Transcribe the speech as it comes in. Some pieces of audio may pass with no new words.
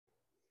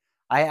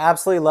I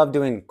absolutely love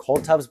doing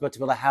cold tubs, but to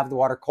be able to have the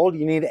water cold,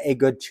 you need a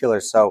good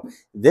chiller. So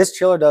this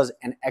chiller does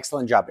an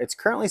excellent job. It's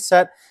currently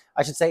set,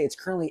 I should say it's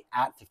currently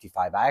at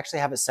 55. I actually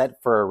have it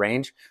set for a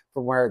range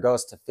from where it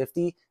goes to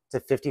 50 to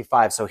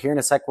 55. So here in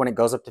a sec, when it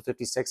goes up to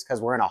 56, because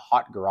we're in a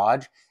hot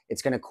garage,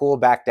 it's gonna cool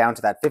back down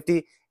to that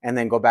 50 and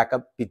then go back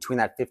up between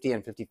that 50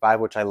 and 55,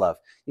 which I love.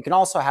 You can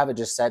also have it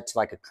just set to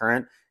like a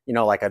current, you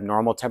know, like a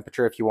normal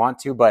temperature if you want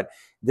to, but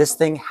this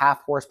thing,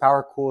 half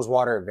horsepower, cools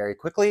water very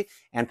quickly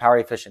and power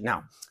efficient.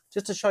 Now,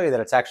 just to show you that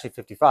it's actually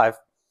 55,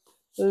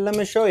 let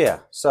me show you.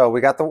 So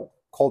we got the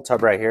cold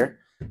tub right here.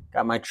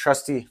 Got my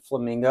trusty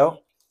Flamingo.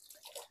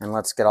 And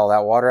let's get all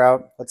that water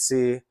out. Let's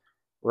see,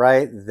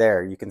 right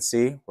there. You can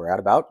see we're at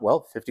about,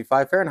 well,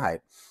 55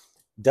 Fahrenheit.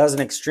 Does an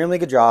extremely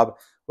good job,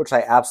 which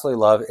I absolutely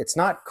love. It's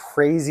not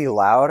crazy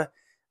loud.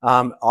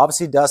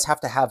 Obviously does have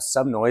to have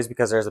some noise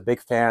because there's a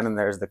big fan and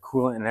there's the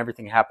coolant and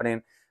everything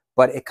happening,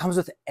 but it comes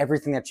with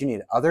everything that you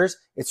need. Others,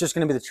 it's just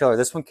gonna be the chiller.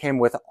 This one came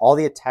with all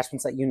the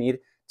attachments that you need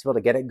to be able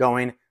to get it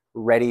going,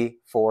 ready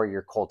for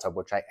your cold tub,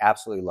 which I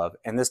absolutely love.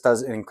 And this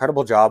does an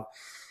incredible job.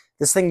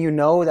 This thing, you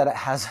know that it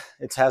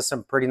has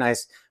some pretty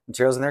nice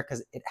materials in there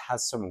because it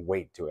has some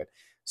weight to it.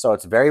 So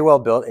it's very well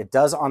built. It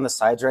does on the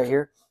sides right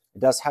here. It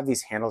does have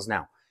these handles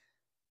now.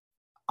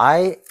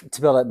 To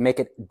be able to make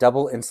it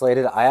double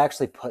insulated, I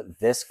actually put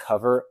this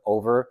cover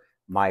over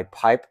my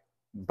pipe,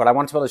 but I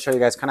want to be able to show you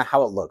guys kind of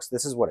how it looks.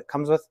 This is what it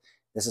comes with.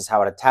 This is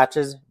how it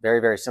attaches. Very,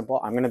 very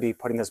simple. I'm going to be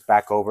putting this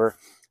back over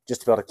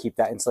just to be able to keep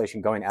that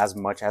insulation going as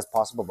much as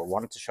possible, but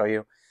wanted to show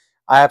you.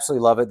 I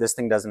absolutely love it. This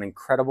thing does an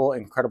incredible,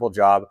 incredible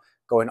job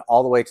going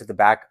all the way to the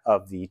back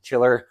of the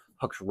chiller,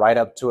 hooks right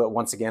up to it.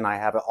 Once again, I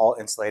have it all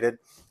insulated.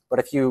 But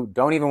if you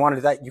don't even want to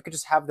do that, you could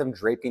just have them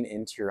draping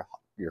into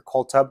your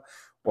cold tub,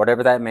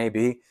 whatever that may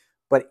be.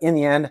 But in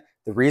the end,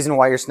 the reason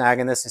why you're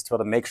snagging this is to be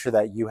able to make sure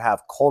that you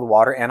have cold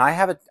water. And I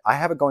have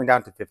it going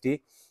down to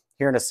 50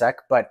 here in a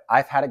sec, but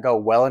I've had it go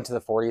well into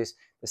the 40s.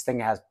 This thing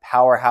has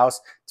powerhouse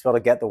to be able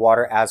to get the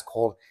water as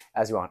cold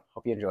as you want.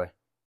 Hope you enjoy.